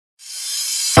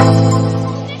Hey,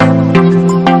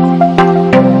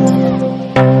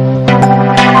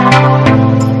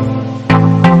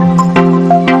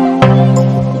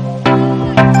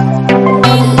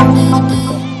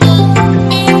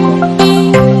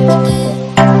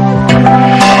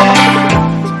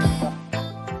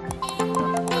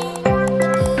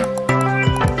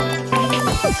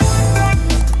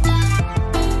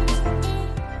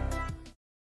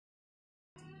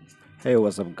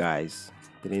 what's up guys?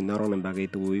 Today narong ng bagay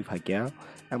tuwi hakya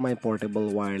ang my portable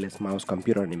wireless mouse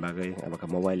computer ni bagay ang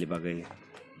mobile ni bagay.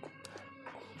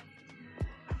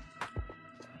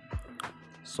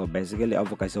 So basically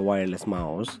abo kasi wireless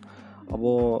mouse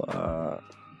abo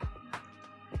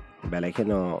belai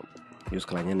keno use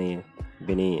kalanya ni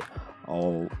bini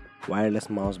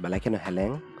wireless mouse belai keno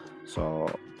heleng so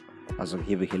as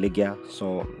hibi hiligya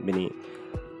so bini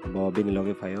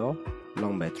logi fayo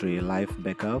long battery life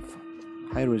backup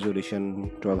high resolution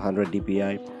 1200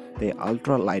 dpi they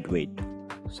ultra lightweight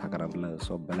sakaram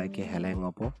so belai ke heleng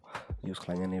opo use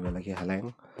kalanya ni belai ke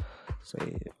heleng so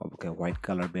okay white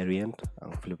color variant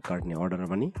ang Flipkart ni order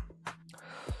mani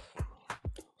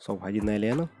so bhaji na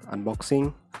lena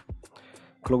unboxing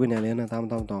klogin na lena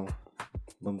tam tong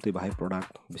bumti bhai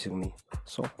product bising ni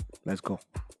so let's go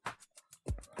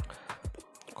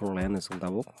klolena sing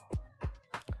tabuk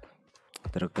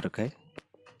teruk hai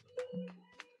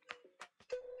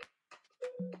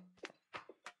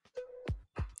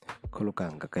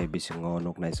kulukang kakai bising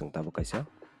ngonok nai sing tabuk kaisa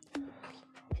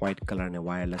white color ni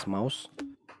wireless mouse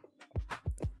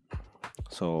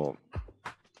so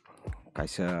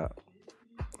kaisa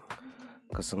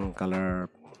kasang color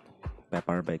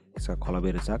paper bag sa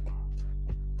kolabi rizak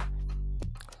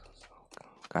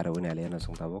karawin alien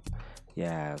sing tabuk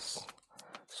yes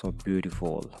so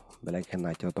beautiful belai khen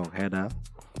na chotong heda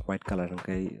white color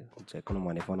kai je kono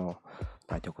mani kono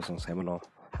ta choko sang saimono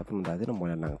hapun da dino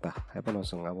mola nangta hapun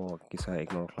sang abo kisa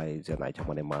ignore klai je na chok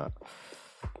mane ma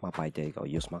pai jai ko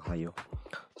use ma khayo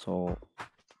so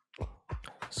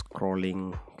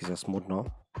scrolling kisa smooth no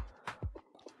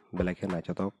belai khen na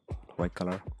chotok white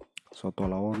color so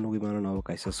tolaw nugi mana na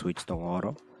kaisa switch tong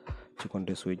oro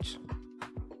chikonte switch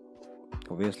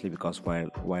obviously because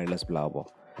wireless blabo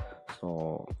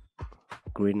so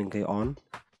green kay on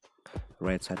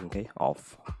red side kay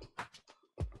off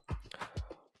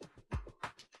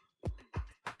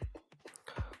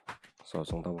so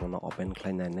song tong na open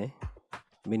klein ne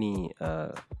mini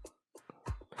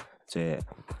je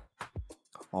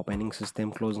opening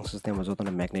system closing system ajo to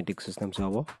magnetic system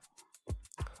sabo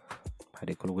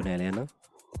hade kulugu na lena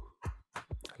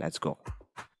let's go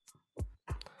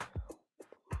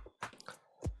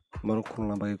maro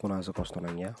khulna bagi kuna asa kosto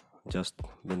nanya just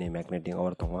bini magnetic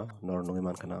over tonga nor nugi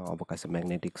man kana obakase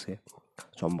magnetic se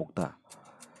chombukta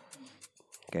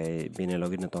kay bini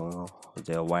login tonga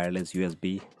je wireless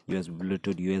USB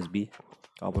Bluetooth USB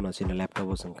apona sine laptop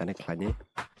sang connect khane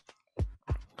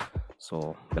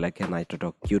so belai ke nai to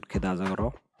cute kheda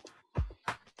jagaro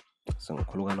sang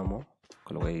khuluga namo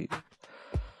khulugai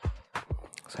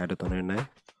side to nai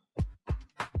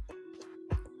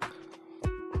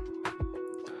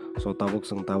so tabuk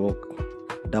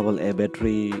double A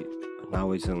battery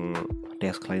now is ang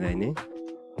test klai nai ni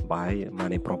by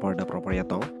mani proper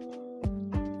yatong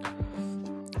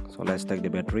so let's take the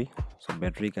battery so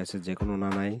battery kaise je kono na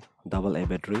nai double A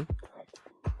battery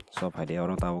so phade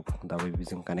oro tabuk dawi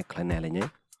bising connect klai nai lenye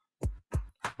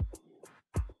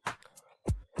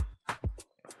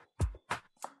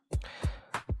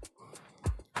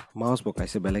mouse bo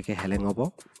kaise belai ke heleng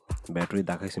obo battery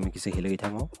dakai simi kise hilegi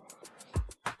thango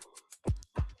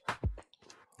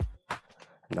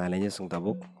nalenya sing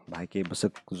tabuk bhai ke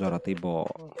busuk zorati bo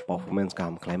performance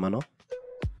kam klaimano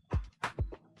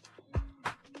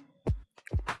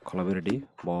collaborate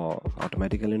bo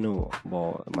automatically no bo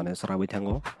mane sarabi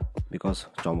thango because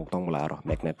chomuk tong blaro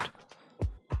magnet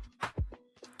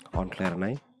on clear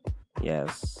nai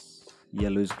yes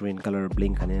yellowish green color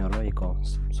blink ane aro iko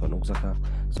so nuksaka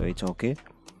so it's okay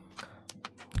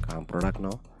kam product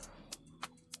no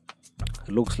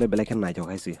looks le black and nai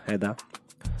jokaisi heda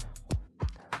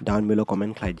down below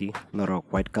comment khlaiji noro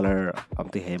white color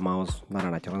amti he mouse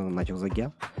nara na chok jagya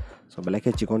so black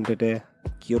e chikon tete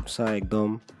cute sa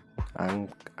ekdom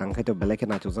ang khaito black e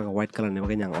na chok jaga white color ne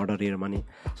bagai yang order yer mani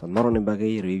so noro ne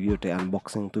bagai review te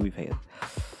unboxing to be fair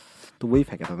to be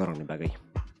fair ta noro ne bagai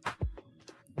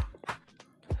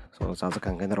so sa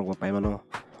kang kai noro pai mano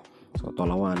so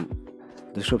tolawan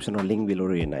description link below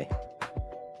re nai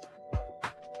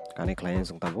kane client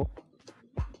sang tabo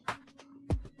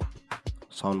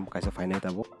sound kaisa fine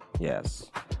tabo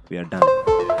yes we are done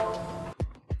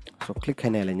so click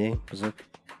khaine lenye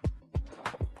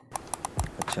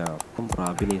cha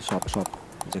pumpra bini soft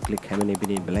je click khamene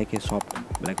bini belai ke soft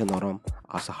belai ke norom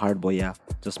asa hard boya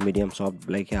just medium soft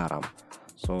belai ke aram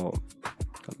so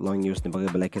long use ni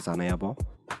bagai belai ke jana abo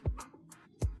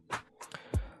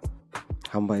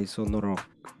hambai so norok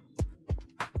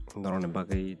ni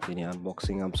bagai tini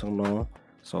unboxing amsung no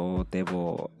so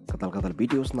tebo katal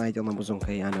videos nai jana bujung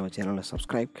khai ane channel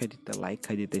subscribe khai dite like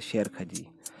khai dite share khai di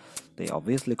te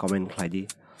obviously comment khai di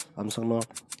amsung no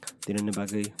tini ni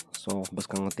bagai so bas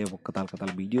kang tebo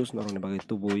katal videos norok ni bagai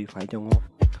tubui phai jongo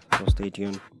so stay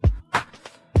tuned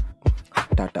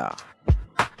tata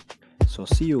so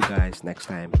see you guys next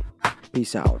time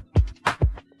peace out